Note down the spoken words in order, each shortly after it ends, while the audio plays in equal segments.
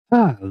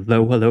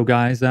Hello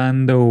guys,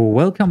 and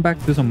welcome back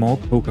to some more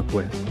Poker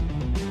Quest.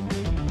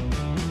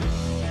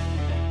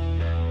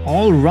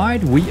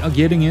 Alright, we are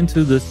getting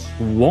into the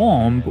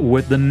swamp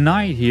with the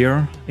knight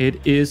here.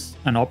 It is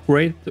an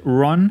upgrade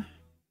run.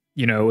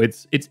 You know,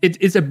 it's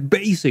a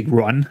basic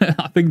run.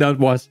 I think that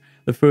was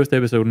the first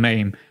episode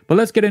name. But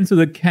let's get into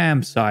the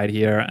campsite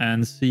here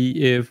and see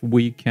if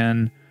we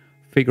can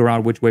figure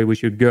out which way we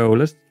should go.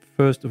 Let's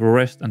first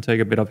rest and take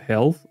a bit of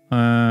health.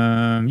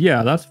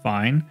 Yeah, that's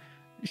fine.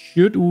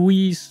 Should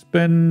we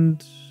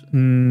spend...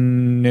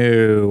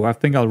 No, I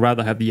think I'll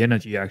rather have the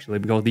energy actually,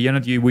 because the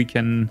energy we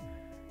can...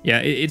 Yeah,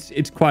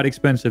 it's quite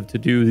expensive to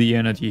do the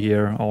energy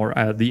here, or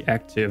the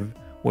active,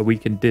 where we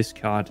can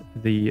discard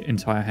the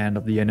entire hand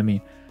of the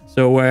enemy.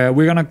 So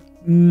we're gonna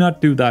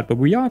not do that, but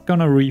we are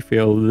gonna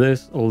refill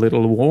this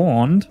little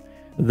wand.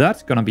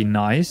 That's gonna be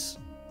nice.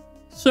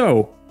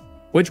 So,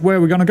 which way are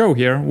we gonna go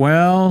here?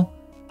 Well...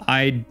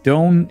 I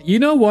don't... You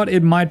know what?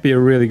 It might be a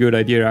really good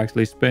idea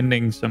actually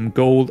spending some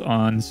gold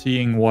on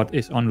seeing what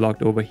is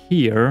unlocked over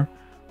here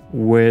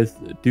with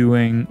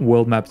doing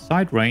world map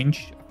side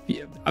range.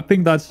 I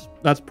think that's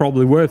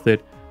probably worth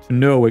it to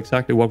know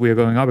exactly what we are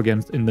going up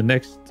against in the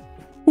next...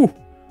 Whew.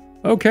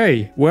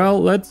 Okay,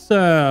 well, let's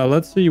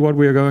see what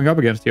we are going up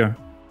against here.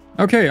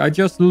 Okay, I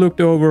just looked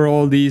over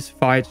all these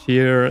fights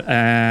here,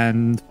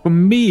 and for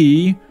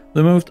me...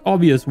 The most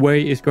obvious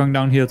way is going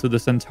down here to the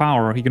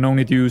Centaur. He can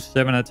only do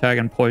 7 attack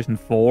and poison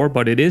 4,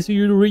 but it is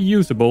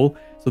reusable,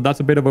 so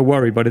that's a bit of a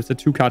worry, but it's a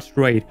 2-card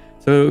straight.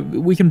 So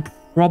we can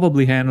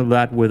probably handle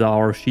that with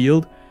our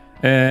shield.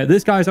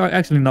 These guys are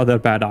actually not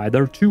that bad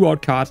either. 2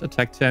 odd cards,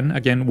 attack 10.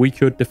 Again, we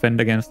could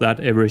defend against that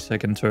every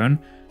second turn.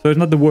 So it's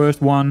not the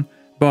worst one,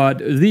 but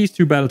these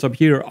 2 battles up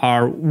here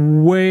are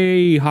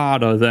way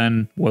harder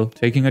than, well,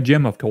 taking a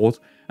gem, of course.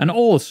 And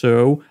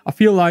also, I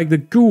feel like the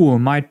ghoul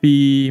might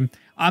be...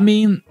 I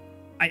mean...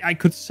 I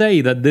could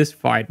say that this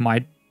fight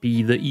might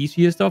be the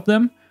easiest of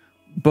them,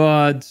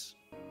 but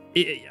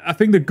I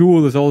think the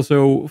ghoul is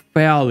also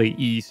fairly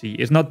easy.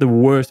 It's not the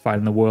worst fight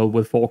in the world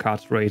with 4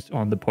 cards raised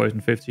on the poison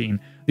 15.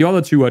 The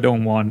other 2 I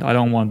don't want. I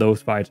don't want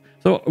those fights.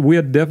 So we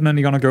are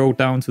definitely going to go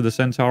down to the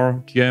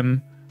Centaur,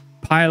 gem,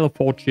 pile of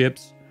 4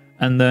 chips,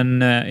 and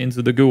then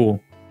into the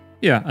ghoul.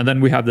 Yeah, and then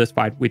we have this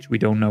fight, which we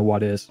don't know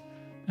what is.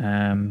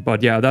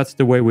 But yeah, that's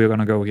the way we're going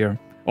to go here.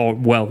 Or,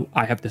 well,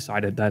 I have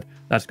decided that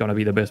that's going to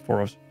be the best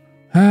for us.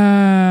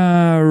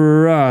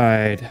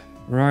 Right.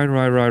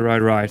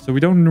 So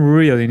we don't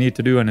really need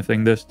to do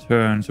anything this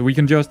turn. So we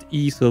can just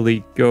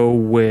easily go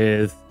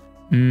with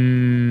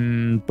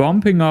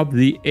bumping up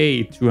the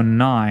 8 to a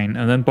 9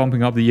 and then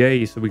bumping up the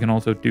ace. So we can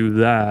also do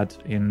that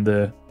in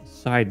the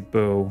side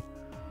bow.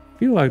 I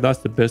feel like that's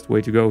the best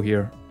way to go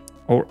here.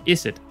 Or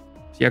is it?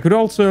 See, I could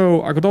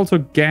also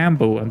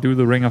gamble and do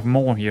the Ring of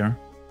More here.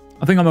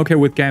 I think I'm okay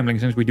with gambling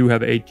since we do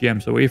have 8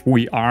 gems. So if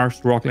we are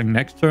struggling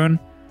next turn,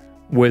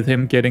 with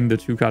him getting the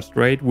 2 cards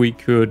straight, we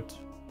could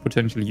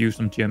potentially use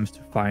some gems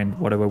to find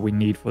whatever we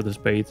need for the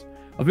spades.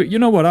 You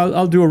know what?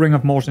 I'll do a Ring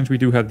of More since we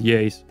do have the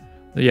ace.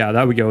 Yeah,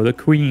 there we go. The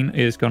queen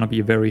is going to be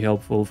very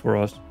helpful for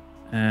us.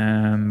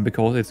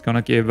 Because it's going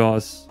to give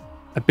us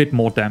a bit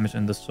more damage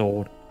in the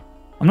sword.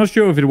 I'm not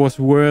sure if it was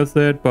worth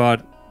it,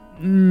 but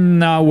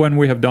now when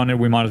we have done it,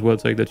 we might as well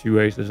take the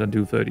 2 aces and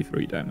do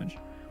 33 damage.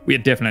 We are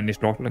definitely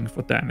struggling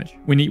for damage.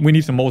 We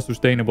need some more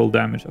sustainable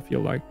damage, I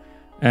feel like.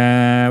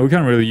 We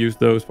can't really use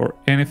those for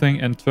anything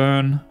in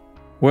turn.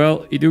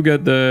 Well, you do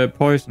get the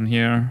poison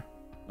here.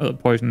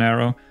 Poison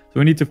arrow. So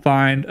we need to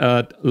find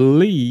at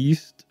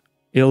least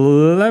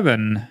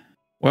 11.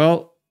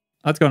 Well,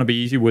 that's going to be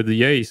easy with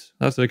the ace.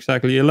 That's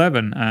exactly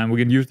 11. And we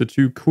can use the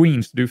 2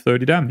 queens to do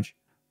 30 damage.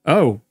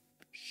 Oh,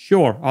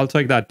 sure. I'll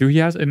take that. Do he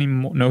has any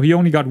more? No, he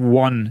only got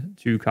 1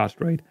 2-card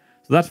straight.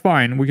 So that's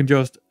fine. We can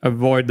just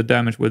avoid the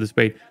damage with the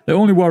spade. The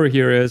only worry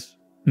here is...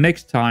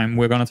 Next time,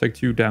 we're going to take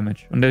 2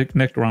 damage. On the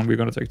next round, we're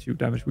going to take 2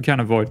 damage. We can't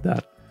avoid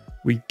that.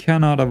 We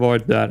cannot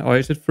avoid that. Or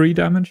is it 3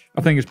 damage?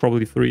 I think it's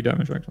probably 3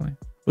 damage, actually.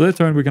 For this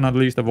turn, we can at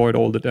least avoid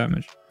all the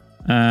damage.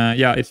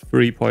 Yeah, it's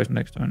 3 poison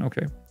next turn.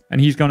 Okay. And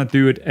he's going to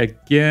do it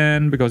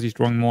again because he's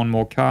drawing more and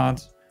more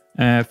cards.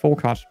 4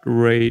 cards,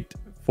 great.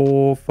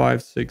 4,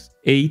 5, 6,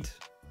 8.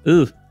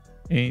 Ugh.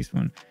 Ace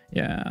one.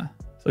 Yeah.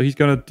 So he's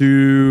going to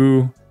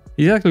do...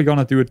 He's actually going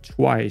to do it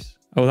twice.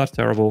 Oh, that's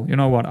terrible. You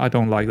know what? I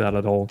don't like that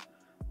at all.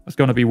 It's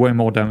going to be way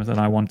more damage than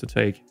I want to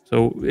take.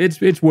 So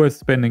it's worth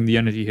spending the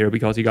energy here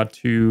because he got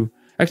 2.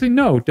 Actually,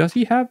 no. Does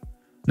he have...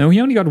 No,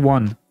 he only got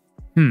 1.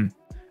 And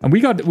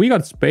we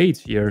got spades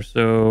here.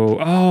 So...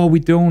 Oh, we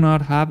do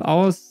not have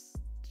our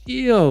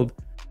shield.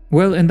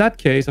 Well, in that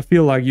case, I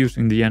feel like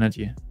using the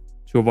energy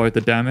to avoid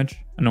the damage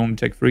and only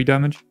take 3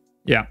 damage.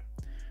 Yeah,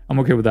 I'm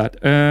okay with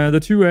that. The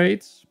 2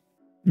 8s.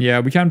 Yeah,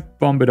 we can't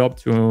bump it up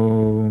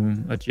to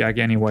a jack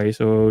anyway.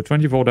 So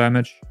 24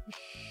 damage.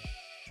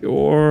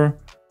 Sure.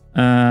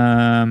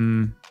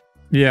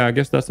 Yeah, I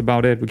guess that's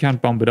about it. We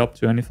can't bump it up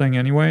to anything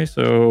anyway,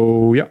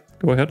 so yeah,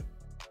 go ahead.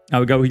 Now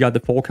we go. He got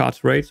the 4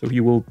 cards rate, so he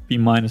will be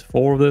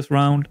 -4 this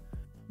round.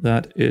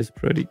 That is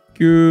pretty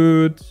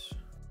good.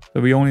 So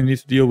we only need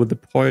to deal with the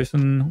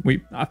poison.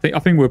 I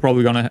think we're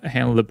probably gonna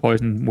handle the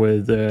poison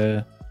with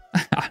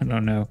I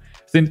don't know.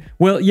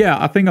 Well,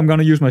 yeah, I think I'm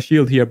gonna use my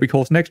shield here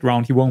because next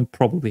round he won't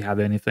probably have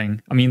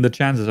anything. I mean, the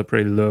chances are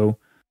pretty low.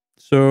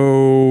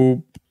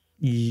 So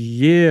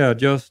yeah,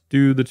 just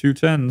do the 2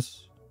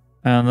 10s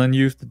and then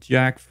use the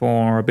jack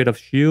for a bit of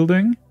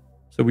shielding.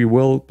 So we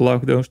will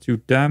block those 2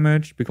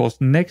 damage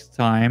because next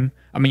time,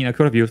 I mean, I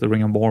could have used the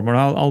ring of more, but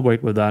I'll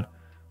wait with that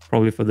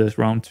probably for this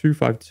round. 2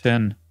 5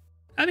 10.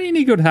 I mean,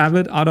 he could have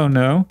it. I don't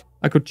know.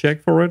 I could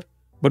check for it.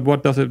 But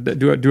what does it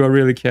do? Do I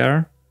really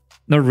care?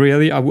 Not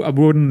really. I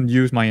wouldn't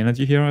use my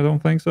energy here. I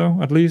don't think so,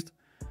 at least.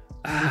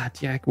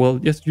 Jack. Well,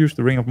 just use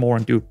the Ring of More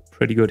and do a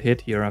pretty good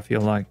hit here, I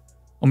feel like.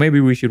 Or maybe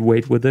we should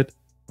wait with it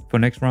for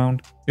next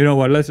round. You know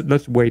what?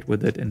 Let's wait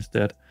with it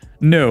instead.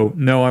 No,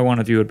 I want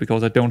to do it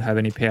because I don't have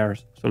any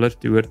pairs. So let's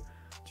do it.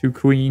 2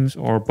 queens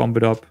or bump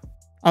it up.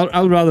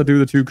 I'll rather do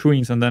the 2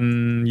 queens and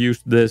then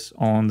use this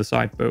on the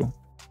side bow.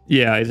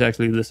 Yeah, it's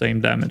actually the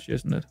same damage,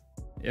 isn't it?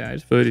 Yeah,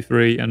 it's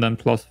 33 and then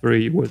plus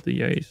 3 with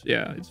the ace.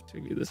 Yeah, it's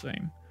basically the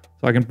same.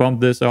 So I can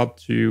bump this up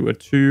to a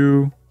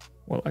 2.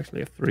 Well,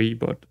 actually a 3,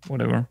 but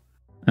whatever.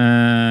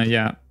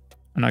 Yeah.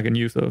 And I can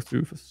use those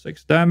 2 for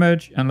 6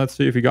 damage. And let's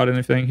see if he got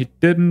anything. He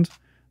didn't.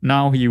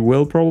 Now he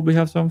will probably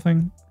have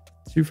something.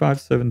 2 5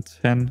 7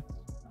 10.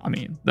 I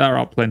mean, there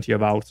are plenty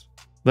of outs.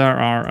 There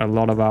are a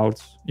lot of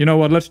outs. You know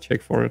what? Let's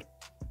check for it.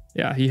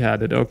 Yeah, he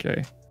had it.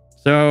 Okay.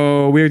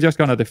 So we're just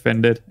gonna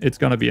defend it. It's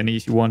gonna be an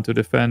easy one to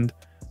defend.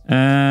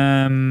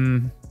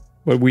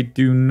 But we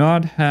do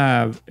not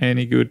have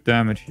any good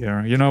damage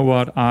here. You know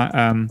what?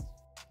 I'm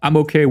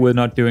okay with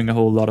not doing a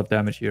whole lot of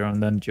damage here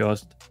and then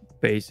just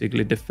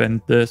basically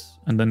defend this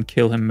and then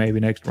kill him maybe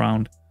next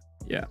round.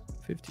 Yeah,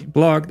 15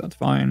 block, that's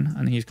fine.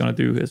 And he's gonna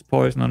do his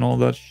poison and all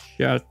that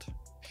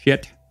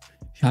shit.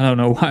 I don't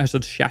know why I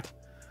said shat.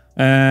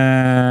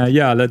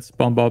 Yeah, let's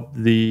bump up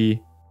the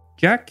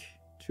jack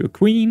to a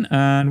queen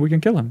and we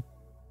can kill him.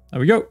 There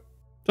we go.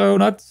 So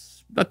not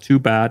too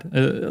bad.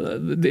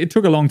 It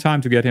took a long time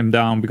to get him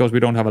down because we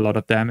don't have a lot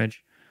of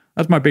damage.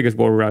 That's my biggest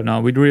worry right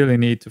now. We really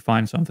need to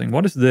find something.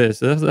 What is this?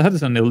 That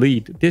is an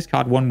elite.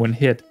 Discard 1 when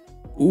hit.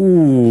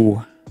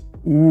 Ooh,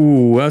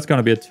 that's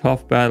gonna be a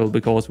tough battle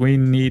because we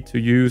need to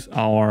use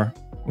our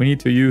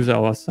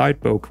side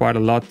bow quite a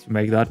lot to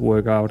make that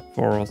work out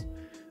for us.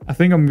 I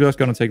think I'm just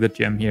gonna take the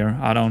gem here.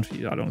 I don't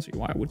see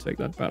why I would take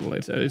that battle.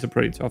 It's a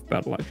pretty tough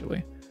battle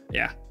actually.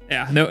 Yeah.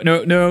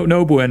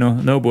 No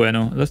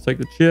bueno. Let's take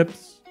the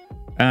chips.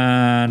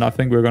 And I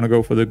think we're gonna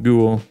go for the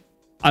ghoul.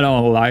 I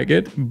don't like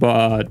it,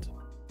 but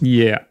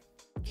yeah.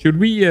 Should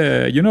we,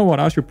 you know what?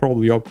 I should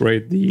probably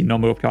upgrade the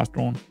number of cards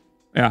drawn.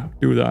 Yeah,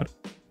 do that.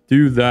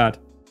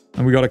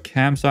 And we got a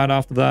campsite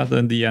after that,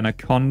 then the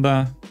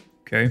anaconda.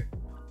 Okay.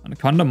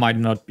 Anaconda might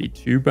not be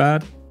too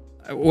bad.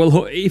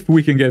 Well, if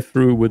we can get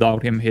through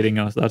without him hitting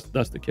us,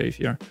 that's the case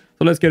here.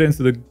 So let's get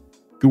into the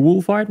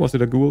ghoul fight. Was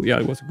it a ghoul? Yeah,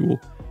 it was a ghoul.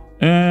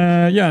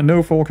 Yeah,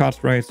 no 4 card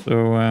straight,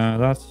 so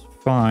that's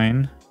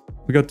fine.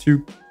 We got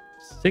 2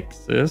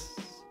 6s,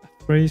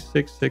 3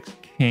 6 6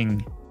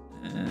 king.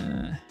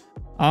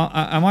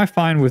 Am I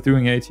fine with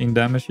doing 18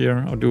 damage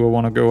here, or do I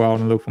want to go out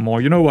and look for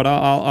more? You know what?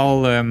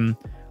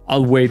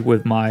 I'll wait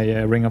with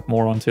my ring of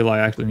more until I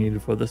actually need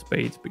it for the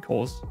spades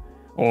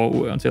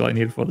or until I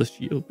need it for the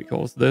shield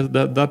because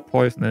that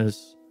poison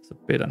is a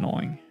bit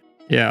annoying.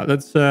 Yeah,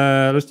 let's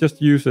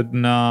just use it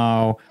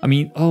now. I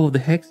mean, oh, the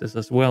hexes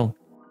as well.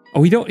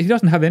 Oh, he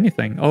doesn't have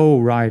anything. Oh,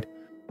 right.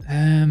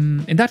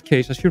 In that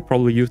case, I should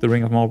probably use the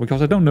Ring of More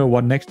because I don't know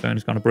what next turn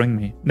is going to bring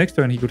me. Next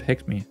turn, he could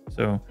hex me,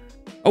 so...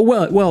 Oh,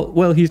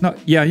 well, he's not...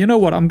 Yeah, you know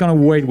what? I'm going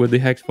to wait with the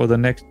hex for the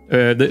next...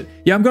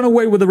 Yeah, I'm going to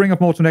wait with the Ring of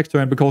More to next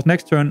turn because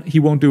next turn, he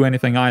won't do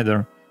anything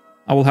either.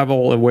 I will have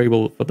all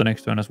available for the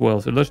next turn as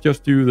well. So let's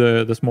just do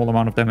the small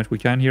amount of damage we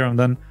can here and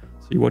then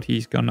see what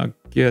he's going to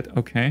get.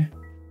 Okay.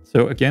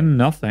 So again,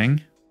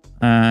 nothing.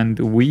 And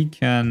we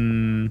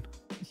can...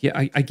 Yeah,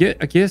 I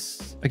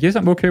guess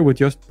I'm okay with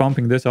just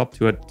bumping this up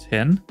to a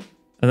 10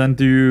 and then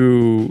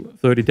do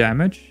 30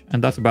 damage,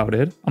 and that's about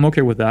it. I'm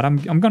okay with that.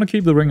 I'm gonna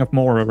keep the Ring of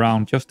More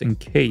around just in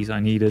case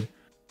I need it.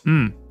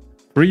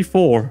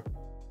 3-4.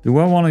 Do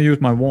I want to use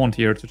my wand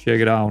here to check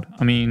it out?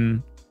 I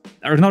mean,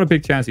 there's not a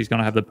big chance he's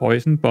gonna have the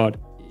poison, but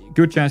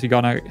good chance he's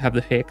gonna have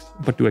the hex.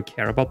 But do I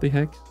care about the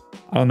hex?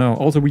 I don't know.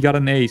 Also, we got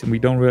an ace and we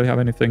don't really have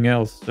anything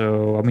else,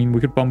 so I mean, we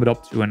could bump it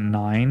up to a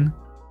 9.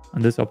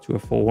 And this up to a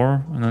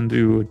 4, and then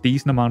do a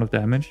decent amount of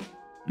damage.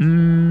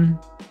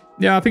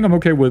 Yeah, I think I'm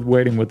okay with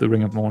waiting with the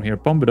Ring of More here.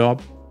 Bump it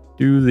up,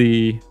 do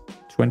the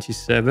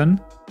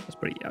 27. That's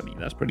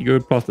pretty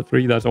good. Plus the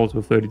 3, that's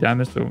also 30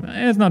 damage, so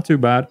it's not too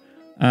bad.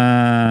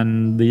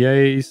 And the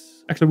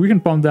ace, actually we can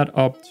bump that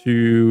up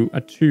to a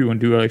 2 and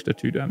do an extra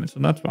 2 damage, so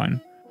that's fine.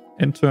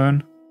 End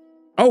turn.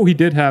 Oh, he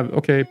did have,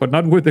 okay, but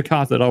not with the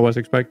cards that I was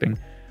expecting.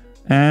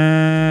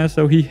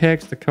 So he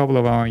hexed a couple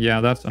of our,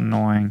 yeah, that's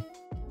annoying.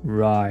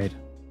 Right.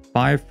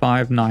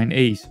 5-5-9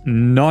 ace.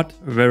 Not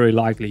very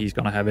likely he's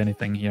gonna have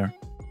anything here.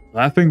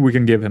 I think we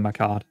can give him a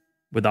card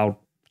without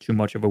too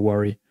much of a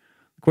worry.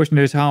 The question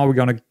is, how are we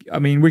gonna... I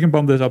mean, we can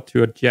bump this up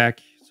to a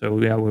jack, So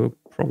yeah, we're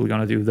probably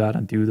gonna do that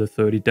and do the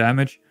 30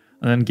 damage.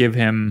 And then give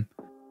him...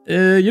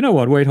 you know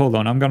what? Wait, hold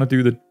on. I'm gonna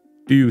do the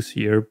deuce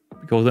here,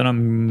 because then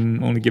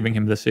I'm only giving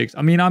him the 6.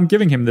 I mean, I'm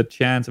giving him the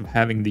chance of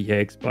having the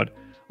X, but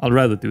I'll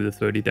rather do the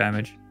 30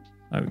 damage.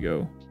 There we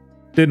go.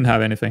 Didn't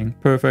have anything.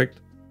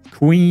 Perfect.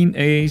 Queen,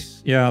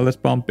 ace. Yeah, let's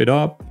bump it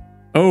up.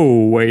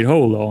 Oh, wait,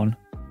 hold on.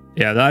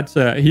 Yeah, that's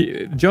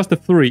just a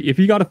 3. If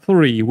he got a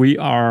 3, we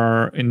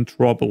are in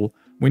trouble.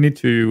 We need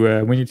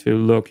to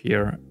look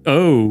here.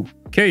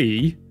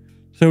 Okay.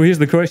 So here's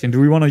the question: do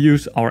we want to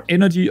use our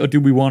energy, or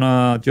do we want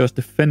to just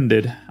defend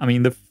it? I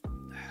mean,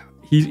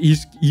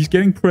 he's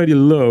getting pretty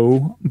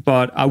low,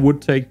 but I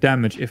would take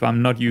damage if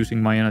I'm not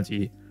using my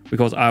energy,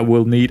 because I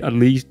will need at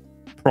least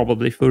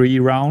probably 3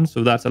 rounds.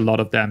 So that's a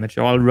lot of damage.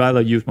 So I'll rather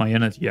use my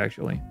energy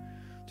actually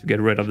to get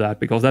rid of that,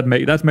 because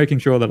that's making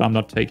sure that I'm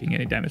not taking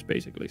any damage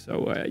basically.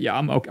 So yeah,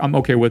 I'm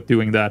okay with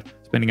doing that,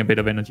 spending a bit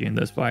of energy in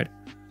this fight.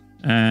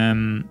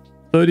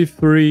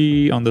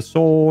 33 on the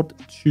sword,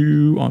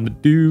 2 on the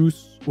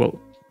deuce. Well,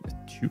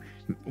 2.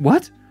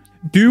 What?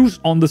 Deuce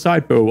on the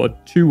side bow, or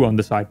 2 on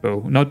the side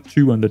bow, not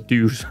 2 on the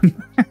deuce.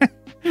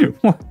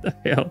 What the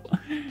hell?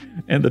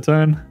 End the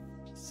turn.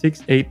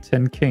 6, 8,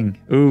 10 king.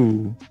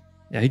 Ooh.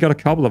 Yeah, he got a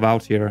couple of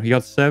outs here. He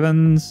got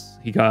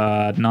 7s, he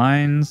got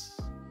 9s,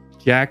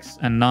 jacks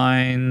and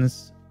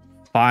 9s,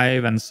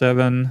 5 and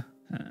 7.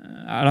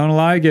 I don't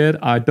like it.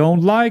 I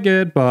don't like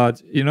it,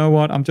 but you know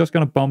what? I'm just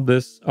gonna bump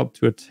this up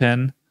to a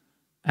 10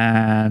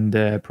 and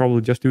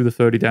probably just do the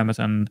 30 damage,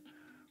 and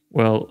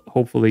well,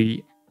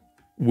 hopefully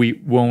we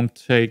won't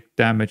take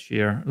damage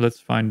here. Let's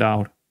find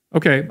out.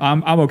 Okay,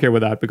 I'm okay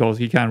with that, because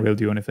he can't really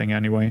do anything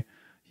anyway.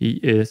 He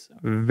is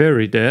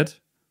very dead.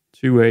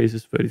 2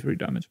 aces, 33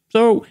 damage.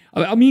 So,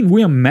 I mean,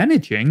 we are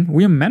managing.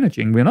 We're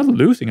not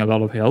losing a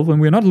lot of health, and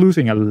we're not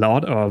losing a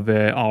lot of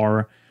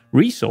our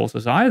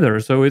resources either.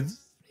 So it's,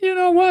 you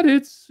know what,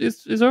 it's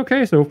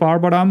okay so far.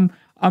 But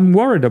I'm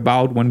worried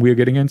about when we're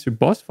getting into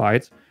boss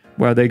fights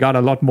where they got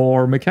a lot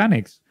more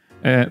mechanics.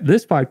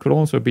 This fight could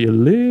also be a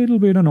little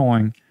bit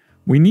annoying.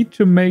 We need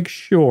to make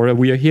sure that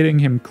we are hitting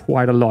him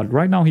quite a lot.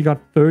 Right now he got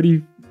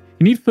 30.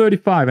 He needs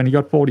 35 and he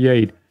got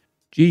 48.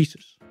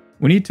 Jesus.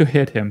 We need to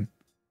hit him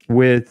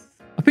with...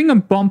 I think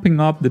I'm bumping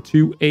up the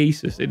 2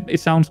 aces. It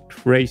sounds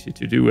crazy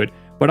to do it,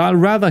 but I'd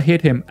rather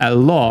hit him a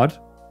lot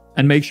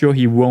and make sure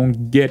he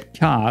won't get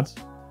cards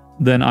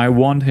than I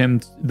want him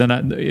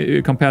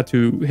compared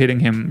to hitting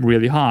him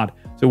really hard.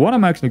 So what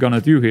I'm actually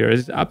gonna do here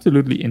is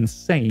absolutely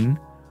insane,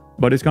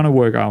 but it's gonna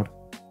work out,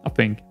 I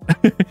think.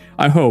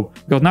 I hope,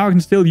 because now I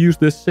can still use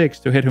this 6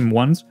 to hit him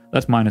once.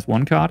 That's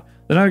 -1 card.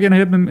 Then I'm gonna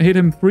hit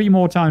him 3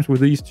 more times with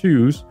these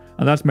 2s,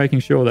 and that's making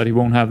sure that he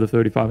won't have the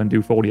 35 and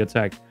do 40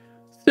 attack.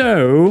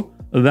 So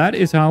that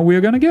is how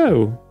we're gonna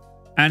go,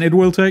 and it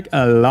will take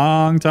a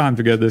long time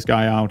to get this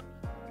guy out.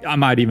 I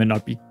might even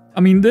not be... I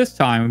mean, this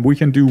time we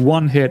can do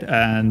 1 hit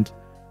and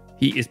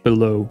he is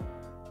below.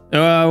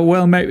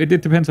 Well, maybe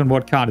it depends on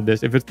what card it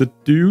is. If it's the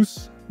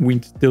deuce, we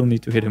still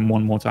need to hit him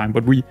 1 more time,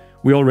 but we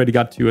already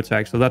got 2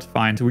 attacks, so that's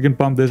fine. So we can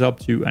bump this up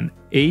to an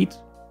 8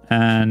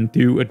 and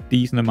do a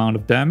decent amount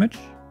of damage.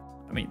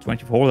 I mean,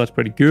 24, that's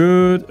pretty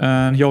good,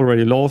 and he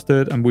already lost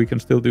it, and we can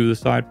still do the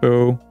side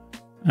bow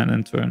and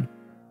then turn.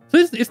 So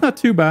it's not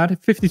too bad.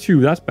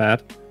 52, that's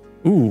bad.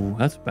 Ooh,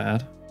 that's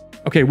bad.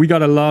 Okay, we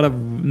got a lot of...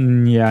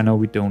 Yeah, no,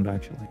 we don't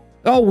actually.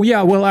 Oh,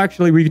 yeah, well,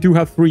 actually, we do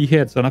have 3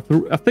 hits. And I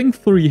think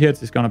 3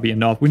 hits is going to be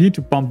enough. We need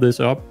to bump this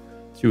up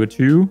to a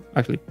 2.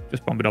 Actually,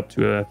 just bump it up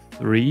to a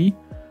 3.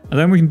 And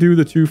then we can do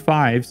the 2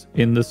 5s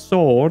in the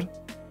sword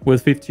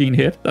with 15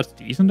 hit. That's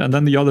decent. And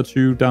then the other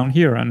 2 down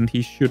here. And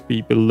he should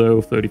be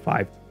below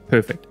 35.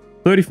 Perfect.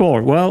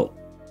 34. Well,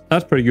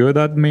 that's pretty good.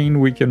 That means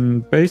we can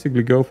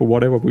basically go for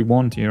whatever we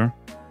want here.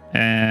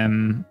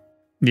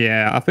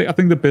 Yeah, I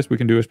think the best we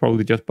can do is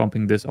probably just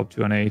bumping this up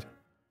to an 8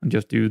 and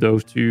just do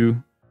those 2,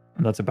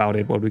 and that's about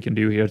it. What we can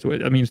do here. So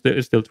I mean,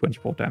 it's still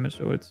 24 damage.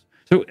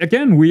 So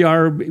again, we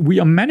are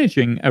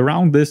managing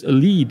around this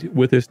elite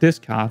with his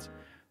discards,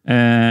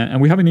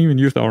 and we haven't even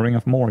used our Ring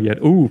of More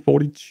yet. Ooh,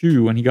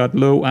 42, and he got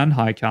low and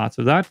high cards.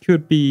 So that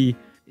could be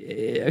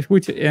if we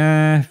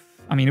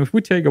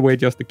take away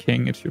just the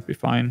king, it should be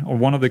fine, or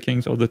one of the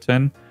kings or the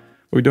 10.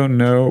 We don't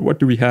know. What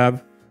do we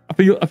have?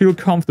 I feel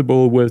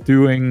comfortable with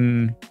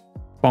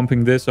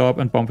bumping this up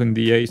and bumping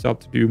the ace up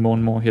to do more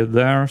and more hit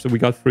there. So we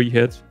got 3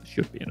 hits.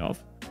 Should be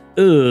enough.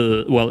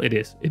 Well, it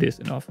is. It is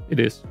enough. It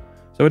is.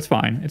 So it's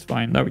fine. It's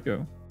fine. There we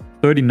go.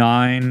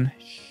 39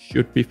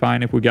 should be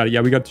fine if we got it.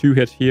 Yeah, we got 2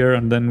 hits here,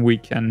 and then we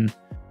can...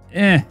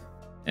 I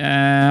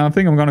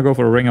think I'm gonna go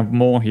for a Ring of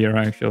More here,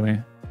 actually.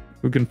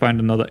 We can find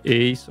another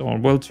ace, or,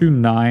 well, 2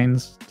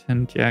 9s,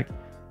 10 jack.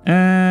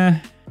 Yeah,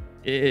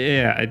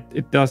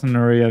 it doesn't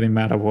really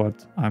matter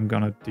what I'm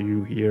gonna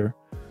do here.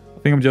 I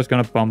think I'm just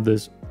gonna bump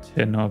this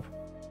 10 up.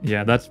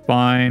 Yeah, that's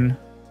fine.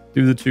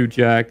 Do the 2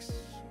 jacks.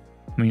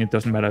 I mean, it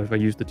doesn't matter if I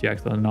use the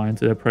jacks or the 9s.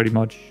 They pretty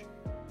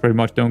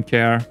much don't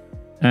care.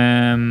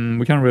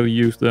 We can't really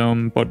use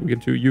them, but we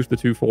can use the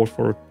 2 4s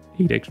for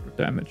 8 extra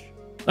damage.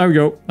 There we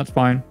go. That's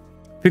fine.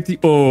 50.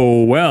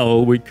 Oh,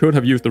 well, we could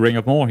have used the ring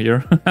of more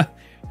here.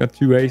 Got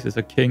 2 aces,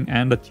 a king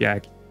and a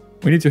jack.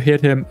 We need to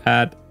hit him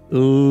at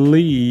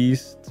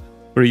least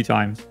 3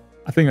 times.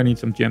 I think I need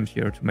some gems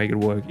here to make it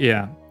work.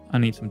 Yeah, I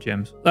need some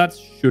gems. That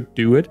should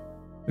do it.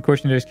 The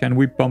question is, can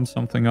we bump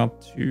something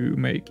up to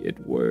make it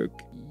work?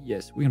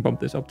 Yes, we can bump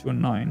this up to a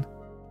 9.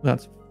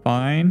 That's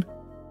fine.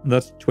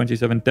 That's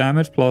 27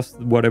 damage plus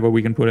whatever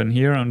we can put in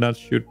here, and that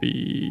should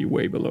be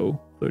way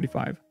below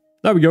 35.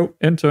 There we go,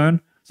 in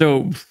turn.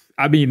 So,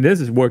 I mean, this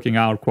is working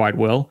out quite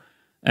well.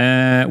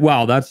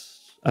 Wow,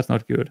 that's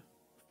not good.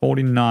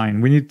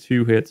 49. We need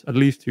 2 hits, at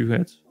least 2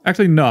 hits.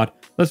 Actually,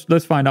 not.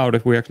 Let's find out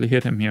if we actually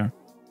hit him here.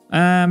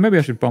 Maybe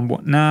I should bump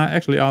one. Nah,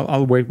 actually,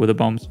 I'll wait with the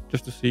bumps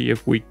just to see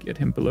if we get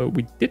him below.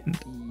 We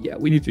didn't. Yeah,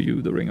 we need to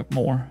use the ring of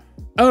more.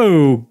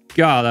 Oh,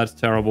 God, that's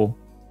terrible.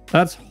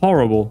 That's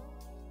horrible.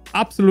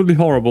 Absolutely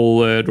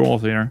horrible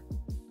draws here.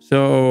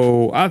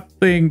 So I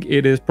think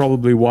it is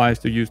probably wise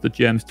to use the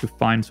gems to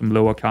find some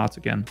lower cards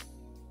again.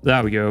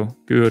 There we go.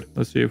 Good.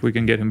 Let's see if we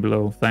can get him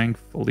below.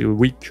 Thankfully,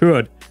 we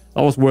could.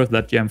 That was worth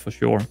that gem for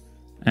sure.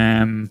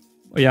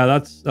 Yeah,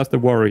 that's the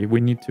worry. We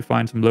need to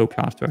find some low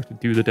cards to actually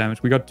do the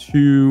damage. We got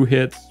 2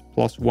 hits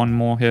plus 1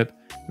 more hit.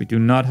 We do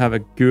not have a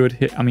good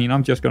hit. I mean,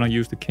 I'm just gonna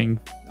use the king.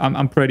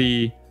 I'm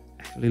pretty...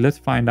 Actually, let's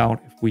find out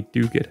if we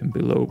do get him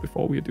below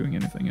before we are doing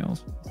anything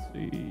else. Let's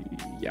see.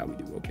 Yeah, we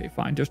do. Okay,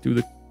 fine. Just do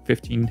the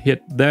 15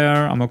 hit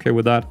there. I'm okay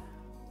with that.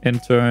 In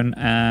turn,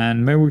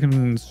 and maybe we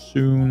can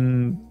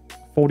soon...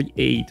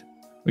 48.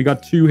 We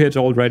got 2 hits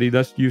already.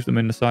 Let's use them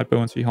in the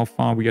sidebow and see how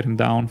far we get him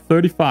down.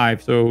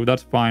 35, so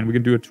that's fine. We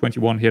can do a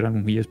 21 hit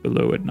and he is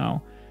below it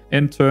now.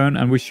 In turn,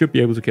 and we should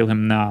be able to kill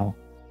him now.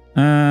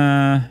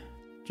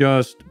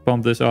 Just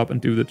bump this up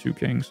and do the 2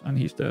 kings, and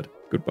he's dead.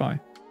 Goodbye.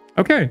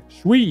 Okay,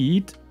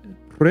 sweet.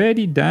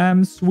 Pretty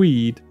damn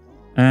sweet.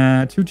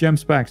 2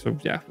 gems back, so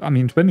yeah, I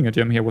mean, spending a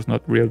gem here was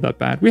not real that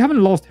bad. We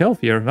haven't lost health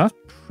here. That's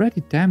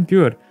pretty damn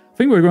good. I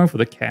think we're going for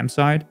the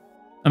campsite.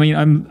 I mean,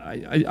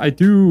 I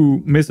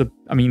do miss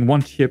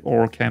one chip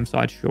or a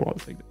campsite. Sure, I'll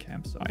take the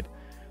campsite.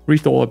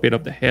 Restore a bit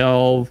of the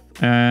health.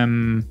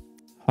 Hunt?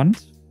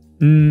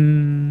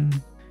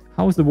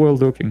 How is the world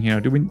looking here?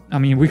 We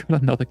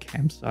got another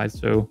campsite,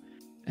 so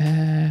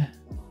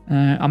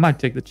I might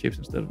take the chips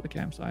instead of the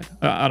campsite.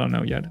 I don't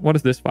know yet. What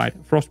is this fight?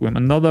 Frostwim,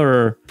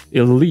 another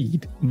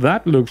elite.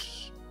 That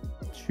looks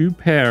 2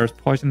 pairs,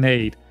 poison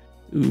 8.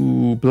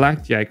 Ooh,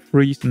 blackjack,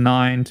 freeze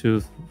 9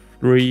 to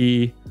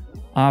 3.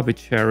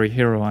 Arbitrary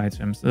hero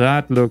items.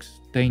 That looks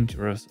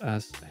dangerous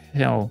as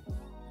hell.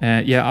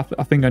 Yeah,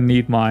 I think I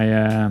need my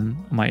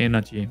my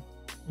energy.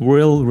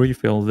 We'll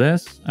refill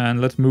this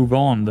and let's move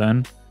on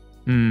then.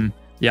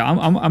 Yeah,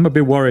 I'm a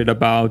bit worried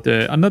about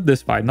not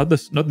this fight, not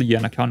the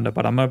anaconda,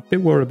 but I'm a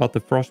bit worried about the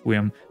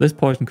frostworm. This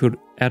poison could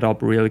add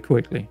up really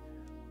quickly.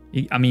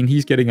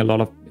 He's getting a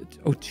lot of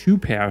 2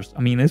 pairs.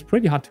 It's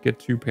pretty hard to get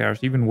 2 pairs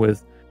even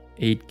with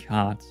 8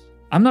 cards.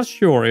 I'm not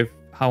sure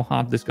how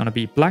hard this is going to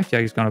be.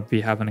 Blackjack is going to be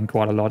happening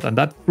quite a lot, and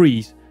that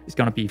freeze is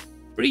going to be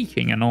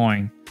freaking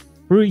annoying.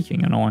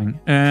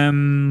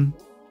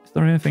 Is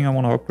there anything I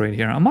want to upgrade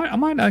here? I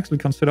might actually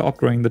consider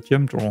upgrading the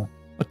gem drawer.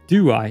 But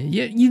do I?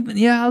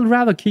 Yeah, I'll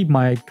rather keep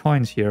my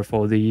coins here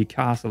for the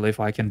castle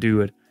if I can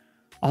do it.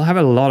 I'll have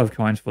a lot of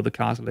coins for the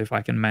castle if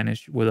I can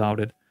manage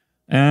without it.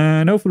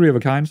 No 3 of a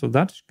kind, so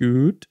that's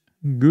good.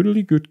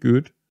 Goodly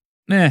good.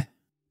 No.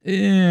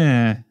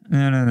 Yeah.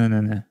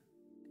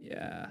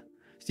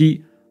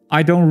 See,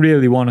 I don't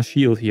really want a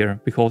shield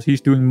here because he's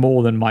doing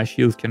more than my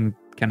shields can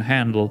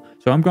handle.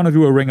 So I'm going to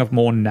do a ring of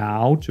more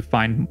now to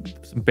find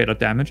some better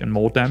damage and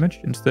more damage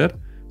instead.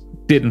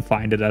 Didn't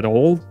find it at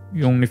all.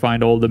 You only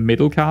find all the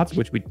middle cards,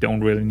 which we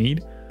don't really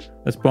need.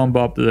 Let's bump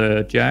up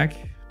the jack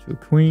to a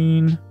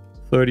queen.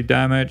 30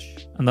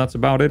 damage. And that's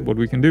about it, what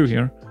we can do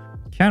here.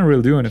 Can't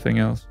really do anything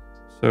else.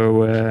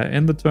 So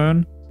in the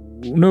turn,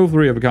 no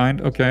 3 of a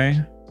kind.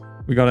 Okay.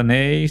 We got an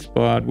ace,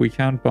 but we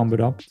can't bump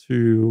it up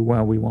to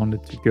where we want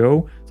it to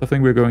go. So I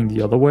think we're going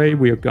the other way.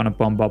 We are going to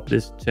bump up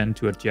this 10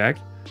 to a jack.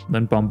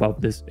 Then bump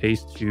up this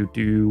ace to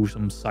do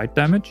some side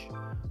damage.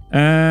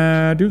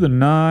 Do the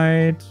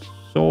knight,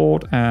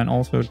 sword, and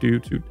also do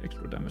 2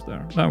 extra damage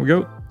there. There we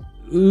go.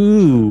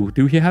 Ooh,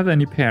 do he have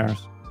any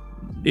pairs?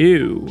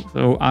 No.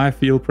 So I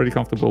feel pretty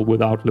comfortable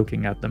without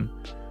looking at them.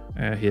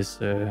 His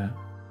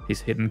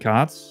hidden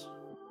cards.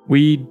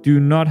 We do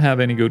not have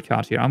any good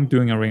cards here. I'm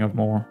doing a ring of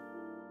more.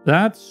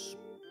 That's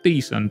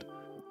decent.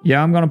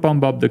 Yeah, I'm gonna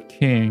bump up the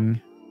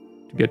king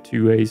to get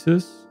 2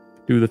 aces.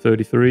 Do the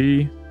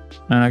 33.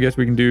 And I guess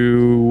we can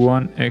do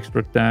 1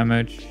 extra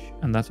damage.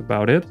 And that's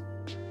about it.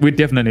 We're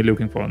definitely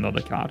looking for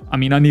another card. I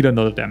need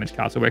another damage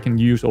card so I can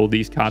use all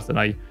these cards that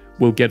I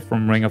will get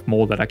from Ring of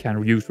More that I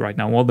can use right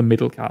now. All the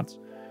middle cards,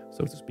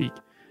 so to speak.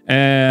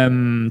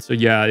 So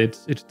yeah,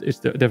 it's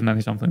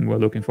definitely something we're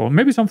looking for.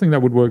 Maybe something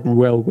that would work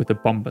well with the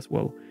bump as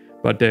well.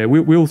 But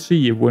we'll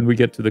see when we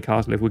get to the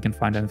castle if we can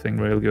find anything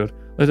real good.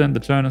 Let's end the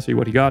turn and see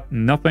what he got.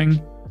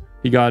 Nothing.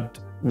 He got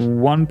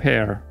 1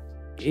 pair.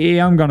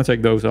 Yeah, I'm gonna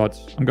take those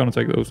odds. 2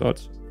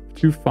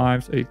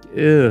 5s, 8.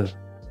 Ugh,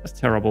 that's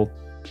terrible.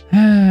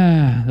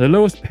 The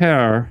lowest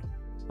pair.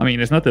 I mean,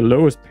 it's not the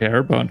lowest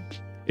pair, but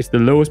it's the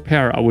lowest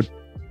pair I would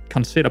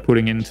consider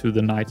putting into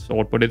the Knight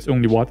Sword. But it's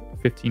only, what,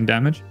 15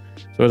 damage?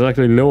 So it's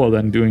actually lower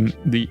than doing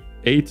the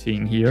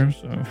 18 here.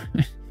 So,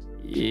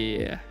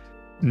 yeah.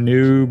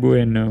 No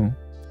bueno.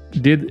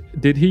 Did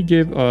he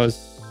give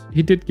us...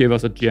 He did give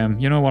us a gem.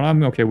 You know what?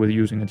 I'm okay with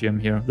using a gem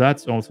here.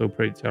 That's also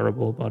pretty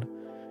terrible, but...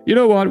 You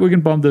know what? We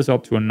can bump this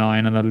up to a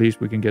 9, and at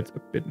least we can get a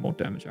bit more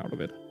damage out of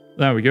it.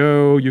 There we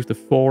go. Use the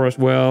 4 as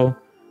well.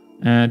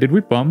 Did we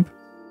bump?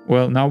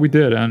 Well, now we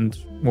did, and,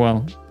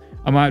 well...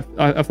 I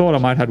thought I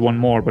might have one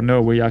more, but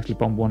no, we actually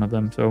bumped one of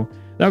them. So,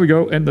 there we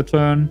go. End the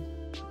turn.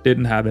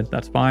 Didn't have it.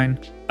 That's fine.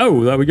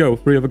 Oh, there we go.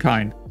 3 of a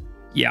kind.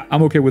 Yeah,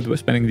 I'm okay with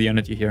spending the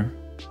energy here.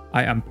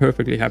 I am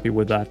perfectly happy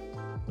with that.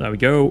 There we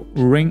go.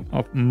 Ring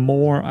of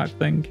more, I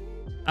think.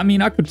 I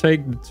mean, I could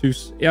take the 2...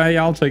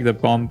 Yeah, I'll take the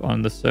bump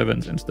on the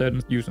 7s instead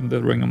of using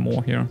the ring of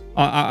more here.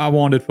 I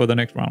want it for the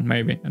next round,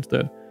 maybe,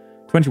 instead.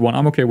 21,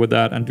 I'm okay with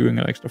that. And doing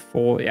an extra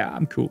 4, yeah,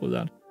 I'm cool with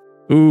that.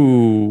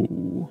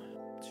 Ooh.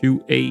 2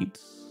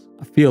 8s.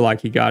 I feel like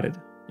he got it.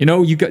 You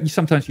know,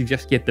 sometimes you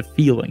just get the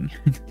feeling.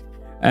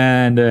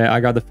 And I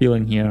got the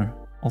feeling here.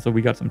 Also,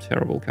 we got some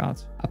terrible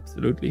cards.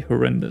 Absolutely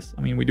horrendous.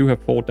 I mean, we do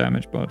have 4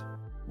 damage, but...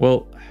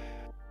 Well...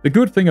 The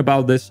good thing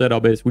about this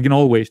setup is we can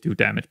always do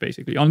damage,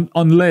 basically.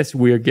 Unless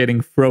we're getting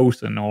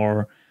frozen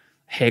or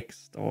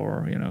hexed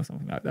or, you know,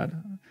 something like that.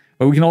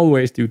 But we can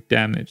always do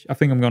damage. I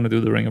think I'm going to do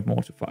the Ring of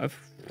More to 5.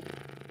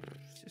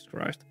 Jesus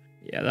Christ.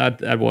 Yeah,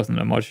 that wasn't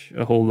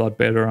a whole lot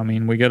better. I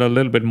mean, we get a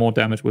little bit more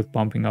damage with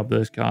bumping up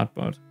this card,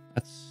 but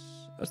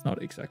that's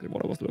not exactly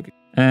what I was looking.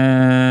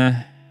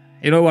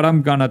 You know what?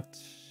 I'm gonna...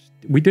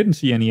 We didn't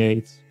see any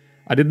 8s.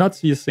 I did not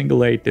see a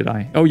single 8, did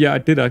I? Oh, yeah, I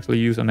did actually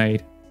use an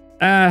 8.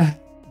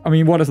 I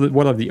mean, what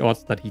are the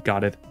odds that he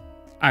got it?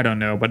 I don't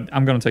know, but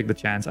I'm gonna take the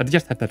chance. I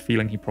just had that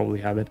feeling he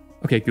probably have it.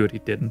 Okay, good, he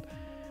didn't.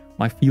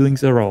 My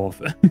feelings are off.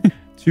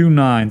 2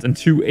 9s and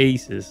 2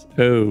 aces.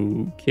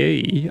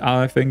 Okay,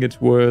 I think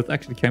it's worth...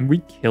 Actually, can we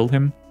kill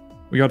him?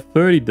 We got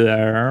 30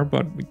 there,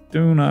 but we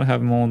do not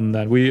have more than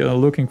that. We are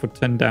looking for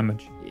 10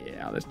 damage.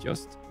 Yeah, let's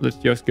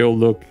just go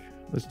look.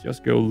 Let's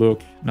just go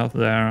look. Not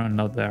there and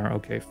not there.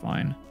 Okay,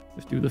 fine.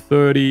 Let's do the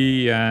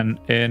 30 and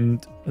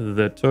end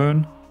the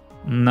turn.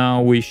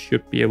 Now we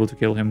should be able to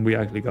kill him. We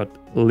actually got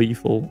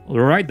lethal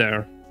right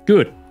there.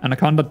 Good.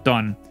 Anaconda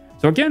done.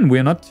 So again,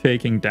 we're not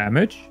taking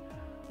damage.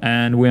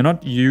 And we're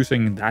not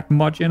using that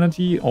much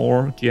energy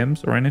or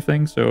gems or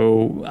anything.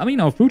 So, I mean,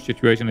 our food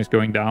situation is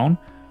going down.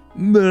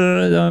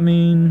 But, I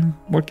mean,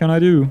 what can I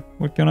do?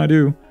 What can I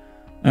do?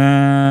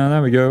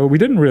 There we go. We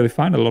didn't really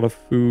find a lot of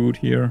food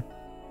here.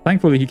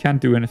 Thankfully, he can't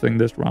do anything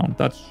this round.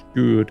 That's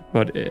good.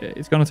 But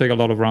it's going to take a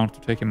lot of rounds to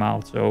take him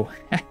out. So...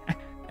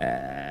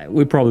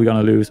 we're probably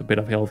gonna lose a bit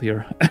of health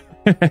here.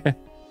 I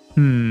think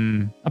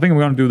I'm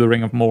gonna do the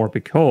Ring of More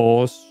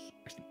because...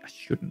 Actually, I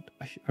shouldn't.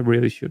 I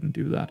really shouldn't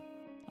do that.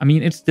 I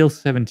mean, it's still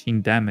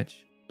 17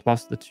 damage.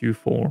 Plus the 2,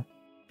 4.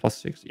 Plus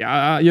 6.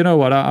 Yeah, you know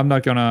what? I'm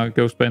not gonna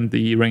go spend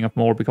the Ring of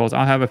More because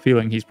I have a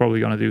feeling he's probably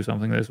gonna do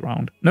something this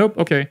round. Nope,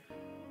 okay.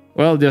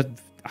 Well,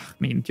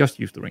 just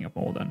use the Ring of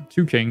More then.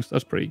 2 kings,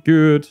 that's pretty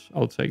good.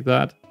 I'll take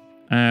that.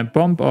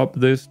 Bump up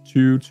this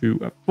 2 to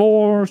a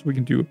 4, so we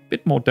can do a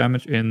bit more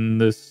damage in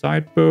the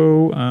side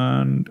bow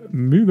and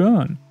move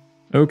on.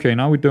 Okay,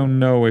 now we don't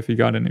know if he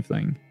got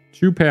anything.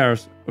 2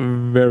 pairs,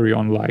 very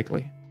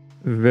unlikely.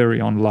 Very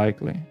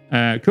unlikely.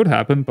 Could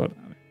happen, but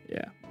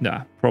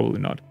yeah, probably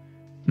not.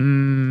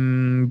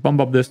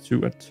 Bump up this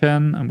to a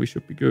 10, and we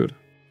should be good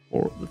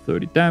for the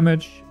 30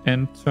 damage.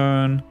 End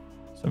turn.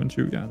 7,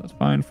 2, yeah, that's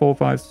fine. 4,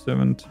 5,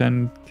 7,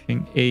 10,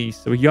 king, ace.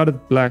 So we got a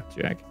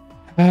blackjack.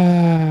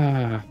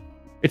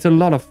 It's a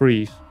lot of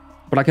freeze,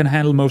 but I can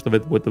handle most of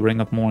it with the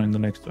Ring of More in the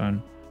next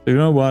turn. So you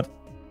know what?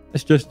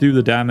 Let's just do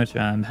the damage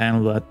and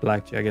handle that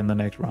blackjack in the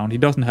next round. He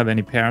doesn't have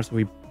any pairs, so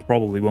he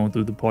probably won't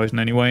do the poison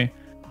anyway.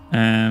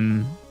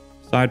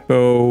 Side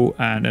bow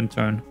and end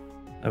turn.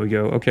 There we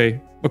go. Okay.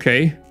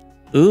 Okay.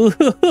 Oh,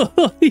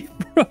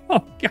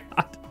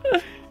 God.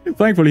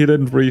 Thankfully, he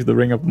didn't freeze the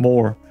Ring of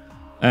More.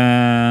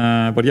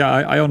 But yeah,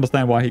 I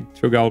understand why he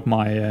took out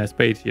my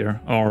Spades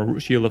here, or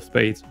Shield of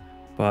Spades.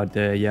 But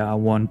yeah, I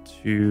want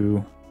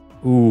to...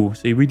 Ooh,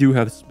 see, we do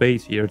have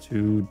Spades here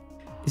to...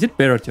 Is it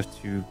better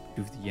just to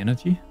do the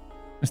energy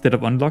instead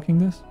of unlocking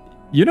this?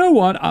 You know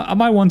what? I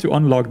might want to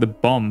unlock the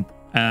bump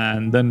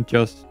and then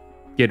just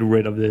get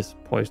rid of this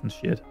poison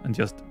shit and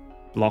just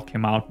block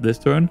him out this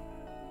turn.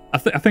 I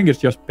think it's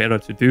just better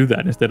to do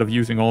that instead of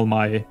using all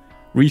my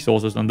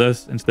resources on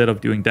this instead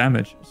of doing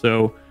damage.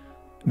 So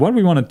what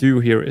we want to do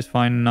here is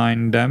find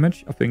 9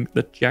 damage. I think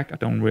the jack, I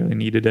don't really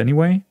need it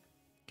anyway.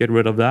 Get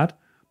rid of that.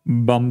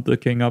 Bump the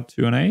king up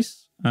to an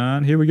ace.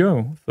 And here we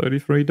go.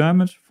 33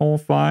 damage. 4,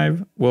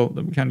 5. Well,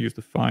 we can't use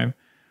the 5.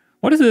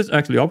 What is this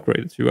actually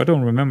upgraded to? I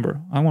don't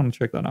remember. I want to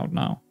check that out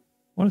now.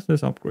 What is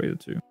this upgraded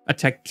to?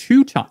 Attack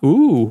 2 times.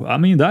 Ooh, I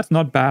mean, that's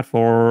not bad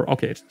for...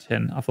 Okay, it's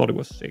 10. I thought it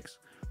was 6.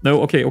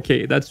 No,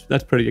 okay. That's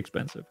pretty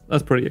expensive.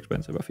 That's pretty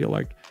expensive, I feel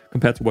like,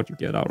 compared to what you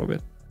get out of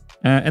it.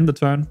 End the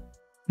turn.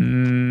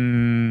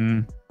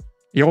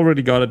 He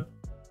already got a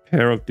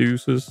pair of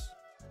deuces.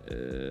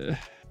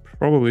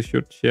 Probably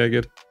should check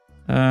it.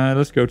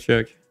 Let's go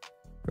check.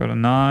 Got a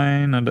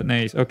 9 and an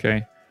ace.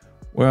 Okay.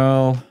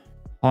 Well,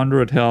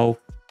 100 health.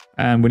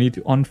 And we need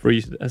to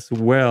unfreeze it as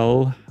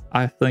well.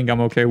 I think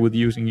I'm okay with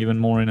using even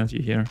more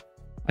energy here.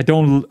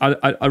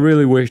 I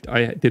really wished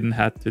I didn't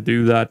have to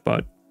do that,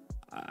 but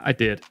I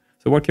did.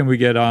 So what can we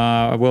get?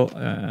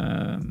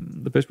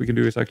 The best we can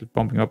do is actually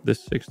bumping up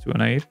this 6 to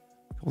an 8.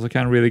 Because I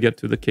can't really get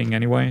to the king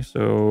anyway.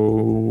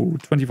 So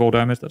 24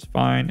 damage, that's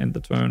fine in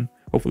the turn.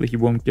 Hopefully he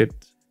won't get...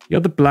 He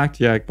got the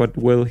blackjack, but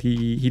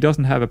he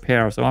doesn't have a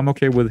pair. So I'm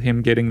okay with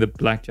him getting the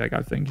blackjack,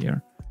 I think,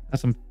 here.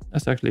 That's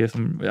actually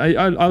some...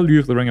 I'll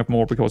use the ring up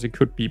more because it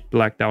could be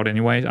blacked out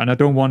anyway. And I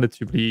don't want it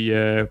to be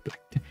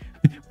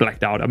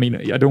blacked out. I mean,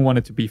 I don't want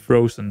it to be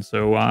frozen.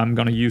 So I'm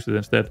going to use it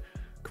instead.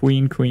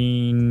 Queen,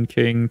 queen,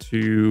 king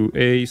to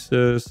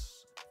aces.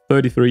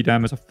 33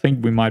 damage. I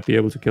think we might be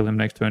able to kill him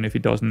next turn if he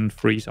doesn't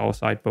freeze our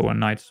sidebow and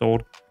knight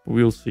sword.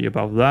 We'll see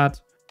about that.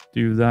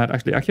 Do that.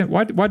 Actually, I can't...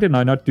 Why didn't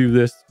I not do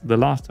this the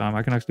last time?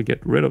 I can actually get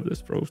rid of this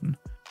frozen.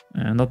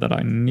 And not that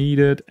I need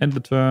it. End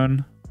the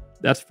turn.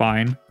 That's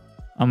fine.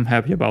 I'm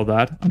happy about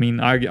that. I mean,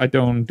 I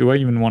don't... Do I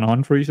even want to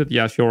unfreeze it?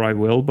 Yeah, sure I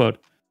will, but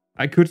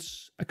I could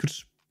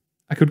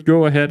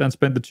go ahead and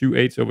spend the 2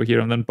 8s over here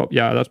and then...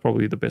 Yeah, that's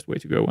probably the best way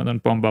to go. And then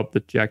bump up the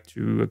jack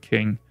to a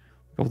king.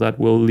 Because that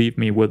will leave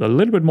me with a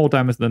little bit more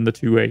damage than the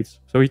 2 8s.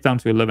 So he's down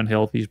to 11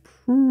 health. He's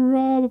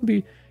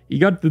probably... He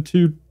got the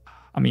 2...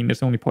 I mean,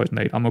 it's only poison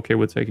 8. I'm okay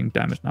with taking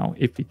damage now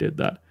if he did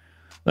that.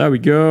 There we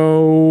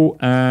go.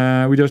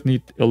 We just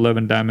need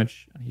 11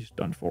 damage and he's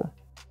done for.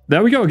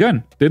 There we go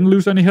again. Didn't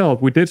lose any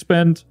health. We did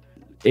spend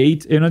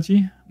 8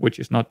 energy, which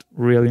is not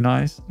really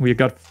nice. We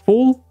got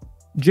full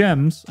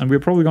gems and we're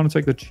probably going to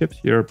take the chips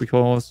here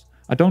because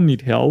I don't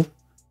need health.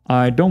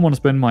 I don't want to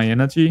spend my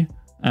energy.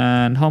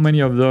 And how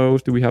many of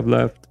those do we have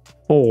left?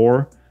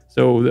 4.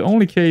 So the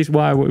only case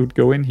why I would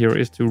go in here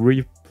is to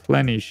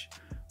replenish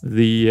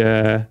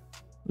the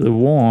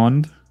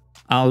wand.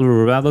 I'll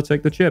rather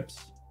take the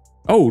chips.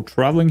 Oh,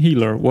 traveling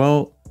healer.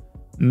 Well,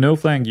 no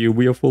thank you.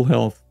 We are full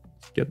health.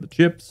 Let's get the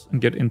chips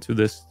and get into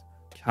this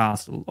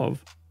castle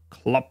of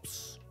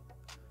clubs.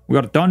 We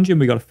got a dungeon,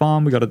 we got a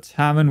farm, we got a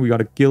tavern, we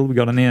got a guild, we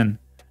got an inn.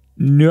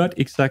 Not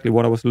exactly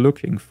what I was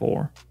looking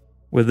for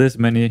with this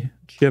many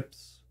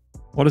chips.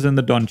 What is in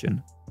the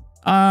dungeon?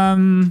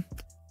 I'm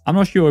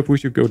not sure if we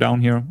should go down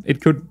here.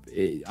 It could...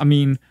 I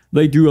mean,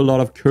 they do a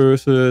lot of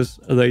curses.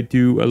 They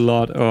do a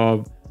lot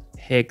of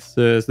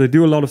hexes. They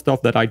do a lot of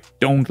stuff that I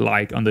don't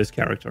like on this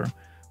character.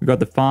 We got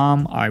the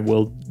farm. I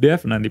will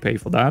definitely pay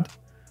for that.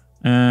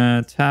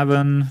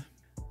 Tavern.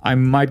 I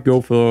might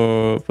go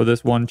for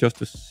this one just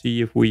to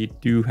see if we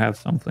do have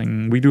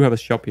something. We do have a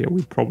shop here.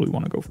 We probably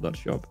want to go for that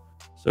shop.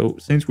 So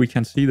since we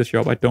can see the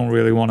shop, I don't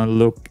really want to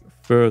look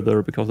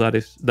further because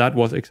that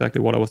was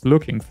exactly what I was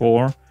looking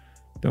for.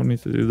 Don't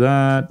need to do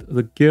that.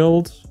 The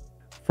guild,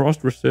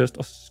 frost resist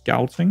or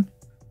scouting.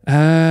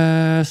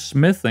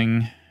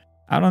 Smithing.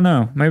 I don't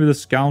know. Maybe the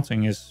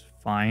scouting is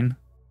fine.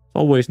 It's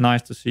always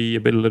nice to see a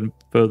little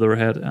further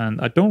ahead.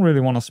 And I don't really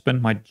want to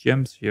spend my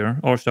gems here.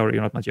 Or sorry,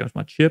 not my gems,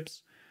 my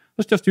chips.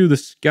 Let's just do the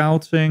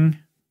scouting.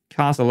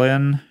 Castle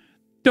Inn.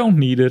 Don't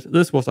need it.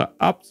 This was an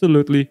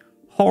absolutely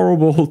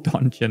horrible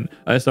dungeon.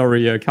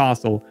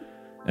 Castle.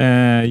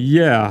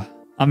 Yeah.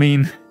 I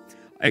mean,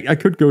 I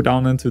could go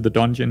down into the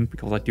dungeon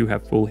because I do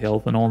have full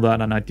health and all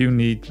that. And I do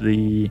need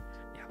the...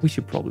 Yeah, we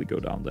should probably go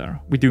down there.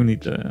 We do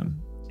need the...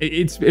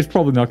 It's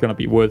probably not going to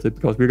be worth it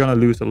because we're going to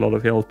lose a lot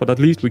of health. But at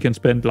least we can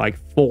spend like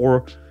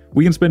 4...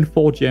 We can spend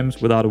 4 gems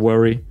without a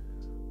worry.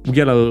 We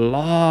get a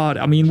lot.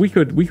 I mean, we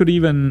could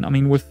even... I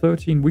mean, with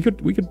 13, we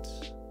could...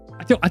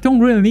 I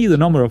don't really need the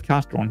number of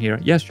cast drawn here.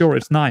 Yeah, sure,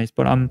 it's nice.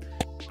 But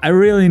I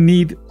really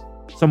need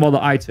some other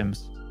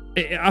items.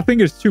 I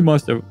think it's too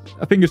much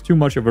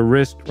of a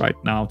risk right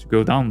now to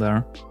go down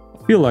there.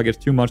 I feel like it's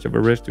too much of a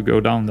risk to go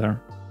down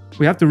there.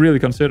 We have to really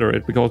consider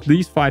it because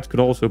these fights could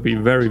also be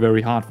very,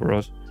 very hard for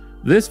us.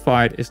 This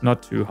fight is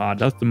not too hard.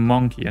 That's the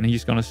monkey and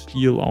he's gonna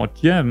steal our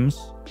gems.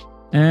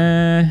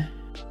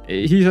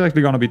 He's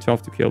actually gonna be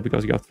tough to kill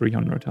because he got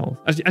 300 health.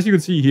 As you can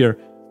see here,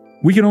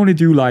 we can only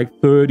do like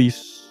 30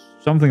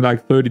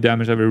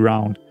 damage every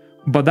round.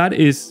 But that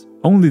is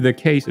only the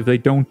case if they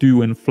don't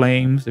do in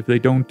flames, if they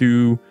don't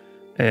do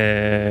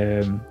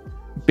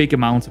big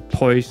amounts of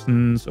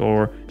poisons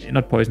or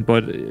not poison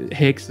but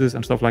hexes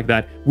and stuff like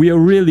that. We are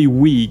really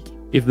weak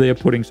if they are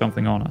putting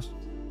something on us,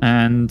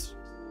 and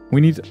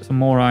we need some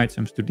more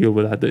items to deal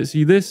with that.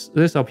 See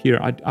this up here,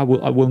 I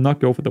will not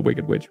go for the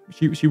Wicked Witch.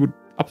 She would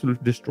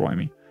absolutely destroy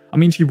me. I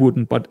mean, she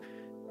wouldn't, but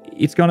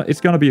it's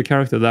gonna be a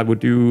character that would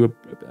do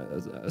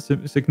a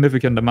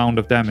significant amount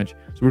of damage.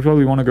 So we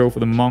probably want to go for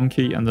the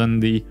monkey and then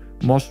the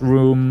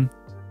mushroom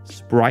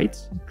sprite.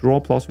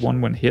 Draw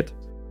 +1 when hit.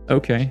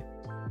 Okay,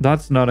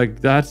 that's a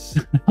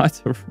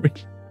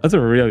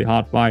really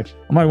hard fight.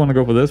 I might want to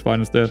go for this fight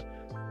instead.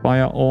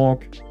 Fire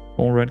Orc,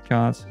 4 red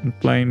cards,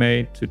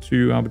 Inflammate to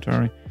 2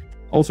 arbitrary.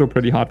 Also a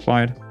pretty hard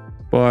fight,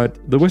 but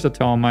the Wizard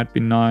Tower might be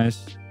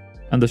nice.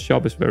 And the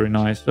shop is very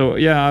nice. So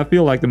yeah, I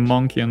feel like the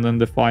monkey and then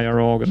the fire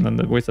orc and then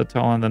the wizard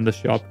tower and then the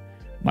shop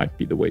might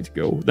be the way to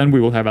go. Then we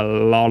will have a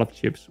lot of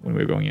chips when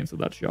we're going into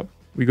that shop.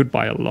 We could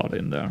buy a lot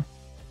in there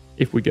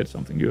if we get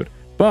something good.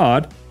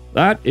 But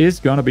that is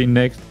gonna be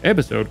next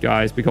episode,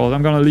 guys, because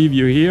I'm gonna leave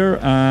you here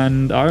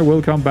and I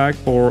will come back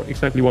for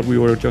exactly what we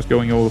were just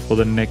going over for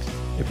the next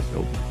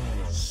episode.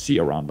 See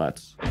you around,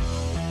 lads.